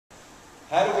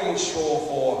How do we ensure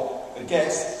for the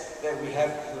guests that we have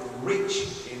the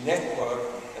reach in network,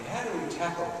 and how do we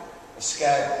tackle the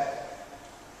scale?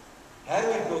 How do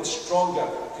we build stronger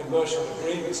commercial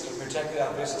agreements to protect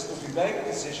our business? Because we made a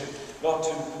decision not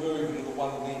to move into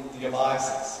one of the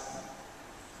alliances.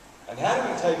 And how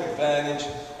do we take advantage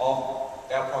of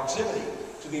our proximity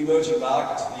to the emerging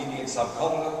markets of the Indian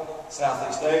subcontinent,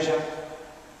 Southeast Asia,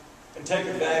 and take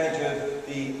advantage of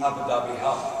the Abu Dhabi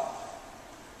hub?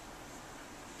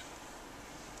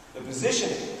 The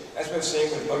positioning, as we've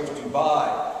seen with both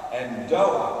Dubai and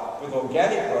Doha, with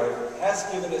organic growth, has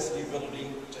given us the ability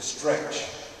to stretch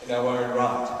in our own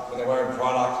right, with our own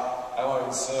product, our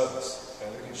own service.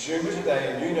 And the consumer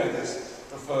today, and you know this,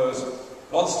 prefers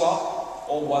non-stop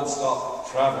or one-stop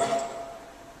travel.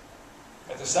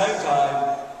 At the same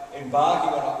time,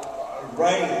 embarking on a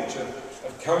range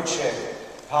of code-share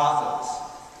partners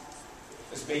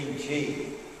has been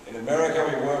key. In America,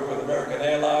 we work with American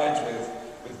Airlines, with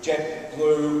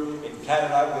JetBlue, in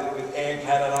Canada, with Air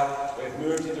Canada. We've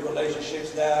moved into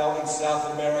relationships now in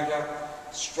South America.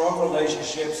 Strong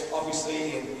relationships,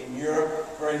 obviously, in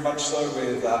Europe, very much so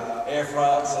with Air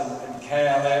France and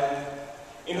KLM.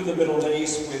 Into the Middle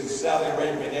East with Saudi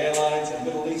Arabian Airlines and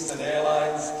Middle Eastern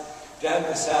Airlines. Down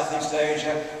to Southeast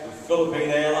Asia with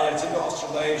Philippine Airlines. Into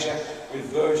Australasia with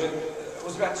Virgin. It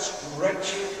was about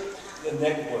stretching the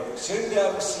network. Soon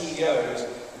our CEOs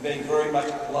being very much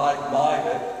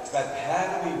like-minded, it's about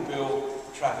how do we build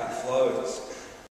traffic flows.